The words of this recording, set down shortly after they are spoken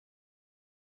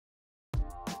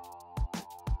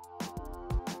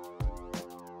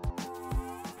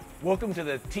Welcome to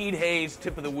the Teed Haze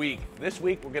Tip of the Week. This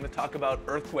week we're going to talk about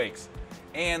earthquakes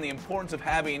and the importance of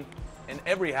having in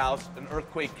every house an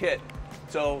earthquake kit.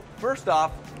 So first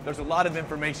off, there's a lot of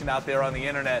information out there on the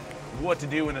internet of what to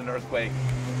do in an earthquake.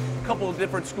 A couple of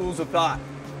different schools of thought.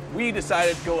 We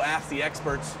decided to go ask the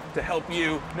experts to help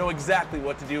you know exactly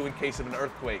what to do in case of an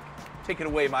earthquake. Take it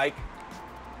away, Mike.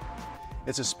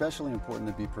 It's especially important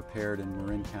to be prepared in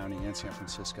Marin County and San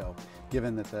Francisco,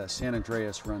 given that the San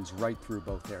Andreas runs right through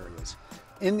both areas.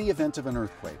 In the event of an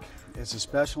earthquake, it's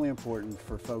especially important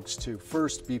for folks to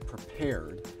first be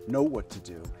prepared, know what to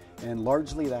do, and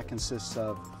largely that consists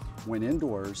of, when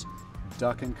indoors,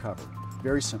 duck and cover.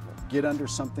 Very simple. Get under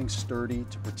something sturdy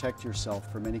to protect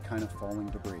yourself from any kind of falling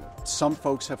debris. Some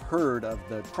folks have heard of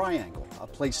the triangle, a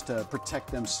place to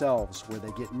protect themselves where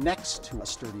they get next to a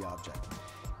sturdy object.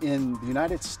 In the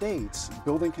United States,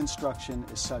 building construction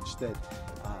is such that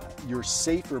you're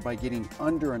safer by getting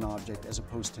under an object as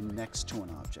opposed to next to an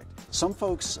object. Some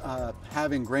folks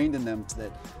have ingrained in them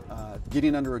that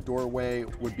getting under a doorway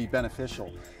would be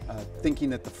beneficial,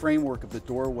 thinking that the framework of the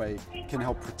doorway can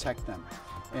help protect them.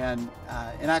 And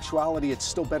in actuality, it's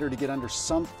still better to get under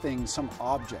something, some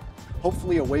object,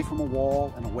 hopefully away from a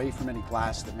wall and away from any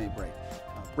glass that may break.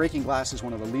 Breaking glass is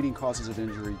one of the leading causes of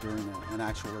injury during an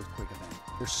actual earthquake event.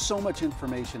 There's so much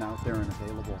information out there and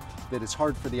available that it's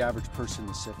hard for the average person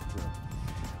to sift through.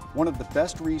 One of the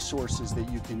best resources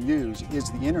that you can use is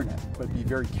the internet, but be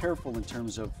very careful in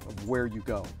terms of where you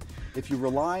go. If you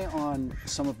rely on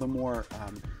some of the more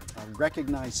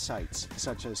recognized sites,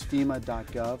 such as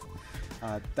FEMA.gov,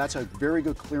 that's a very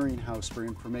good clearinghouse for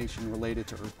information related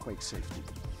to earthquake safety.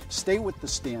 Stay with the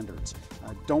standards.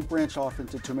 Don't branch off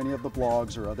into too many of the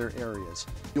blogs or other areas.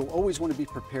 You'll always want to be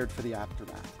prepared for the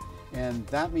aftermath. And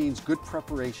that means good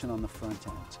preparation on the front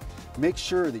end. Make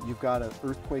sure that you've got an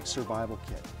earthquake survival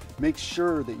kit. Make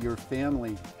sure that your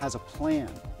family has a plan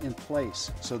in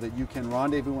place so that you can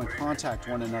rendezvous and contact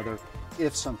one another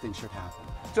if something should happen.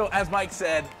 So as Mike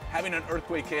said, having an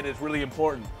earthquake kit is really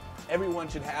important. Everyone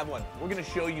should have one. We're going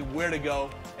to show you where to go,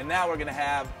 and now we're going to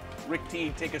have Rick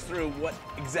Teed take us through what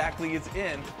exactly is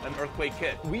in an earthquake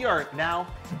kit. We are now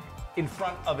in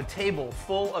front of a table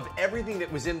full of everything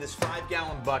that was in this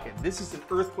 5-gallon bucket. This is an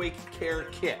earthquake care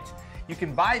kit. You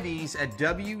can buy these at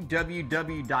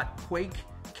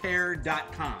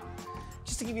www.quakecare.com.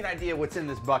 Just to give you an idea what's in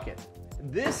this bucket.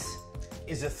 This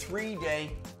is a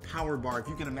 3-day power bar, if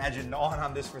you can imagine gnawing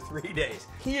on this for 3 days.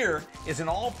 Here is an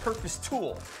all-purpose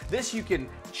tool. This you can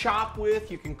chop with,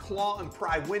 you can claw and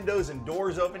pry windows and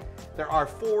doors open. There are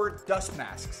 4 dust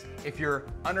masks. If you're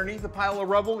underneath a pile of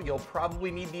rubble, you'll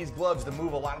probably need these gloves to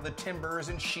move a lot of the timbers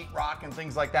and sheetrock and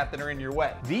things like that are in your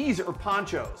way. These are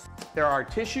ponchos. There are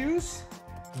tissues.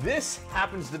 This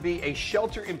happens to be a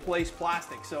shelter-in-place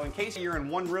plastic. So in case you're in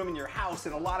one room in your house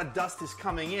and a lot of dust is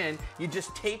coming in, you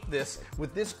just tape this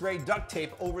with this gray duct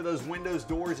tape over those windows,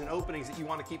 doors, and openings that you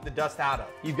want to keep the dust out of.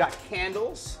 You've got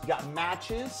candles, you've got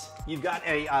matches, you've got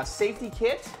a safety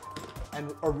kit,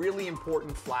 and a really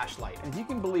important flashlight. And if you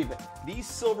can believe it, these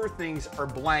silver things are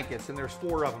blankets, and there's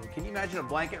 4 of them. Can you imagine a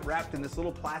blanket wrapped in this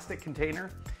little plastic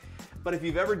container? But if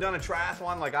you've ever done a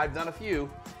triathlon, like I've done a few,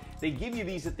 they give you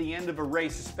these at the end of a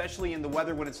race, especially in the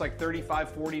weather when it's like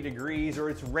 35, 40 degrees or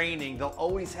it's raining. They'll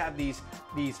always have these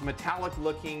metallic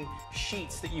looking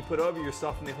sheets that you put over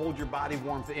yourself and they hold your body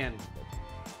warmth in.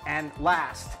 And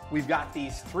last, we've got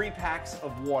these 3 packs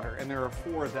of water, and there are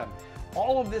 4 of them.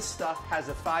 All of this stuff has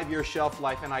a 5-year shelf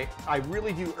life, and I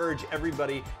really do urge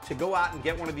everybody to go out and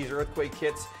get one of these earthquake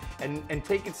kits and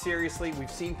take it seriously.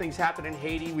 We've seen things happen in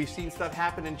Haiti, we've seen stuff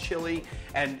happen in Chile,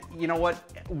 and you know what?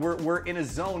 We're in a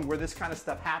zone where this kind of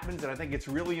stuff happens, and I think it's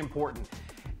really important.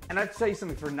 And I have to tell you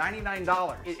something, for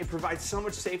 $99, it provides so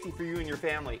much safety for you and your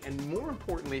family. And more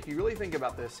importantly, if you really think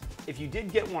about this, if you did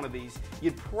get one of these,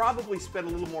 you'd probably spend a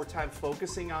little more time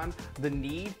focusing on the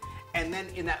need. And then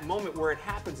in that moment where it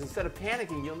happens, instead of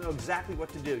panicking, you'll know exactly what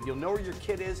to do. You'll know where your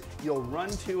kit is, you'll run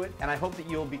to it, and I hope that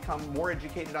you'll become more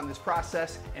educated on this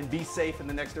process and be safe in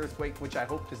the next earthquake, which I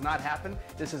hope does not happen.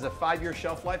 This is a 5-year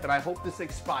shelf life, and I hope this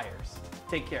expires.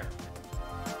 Take care.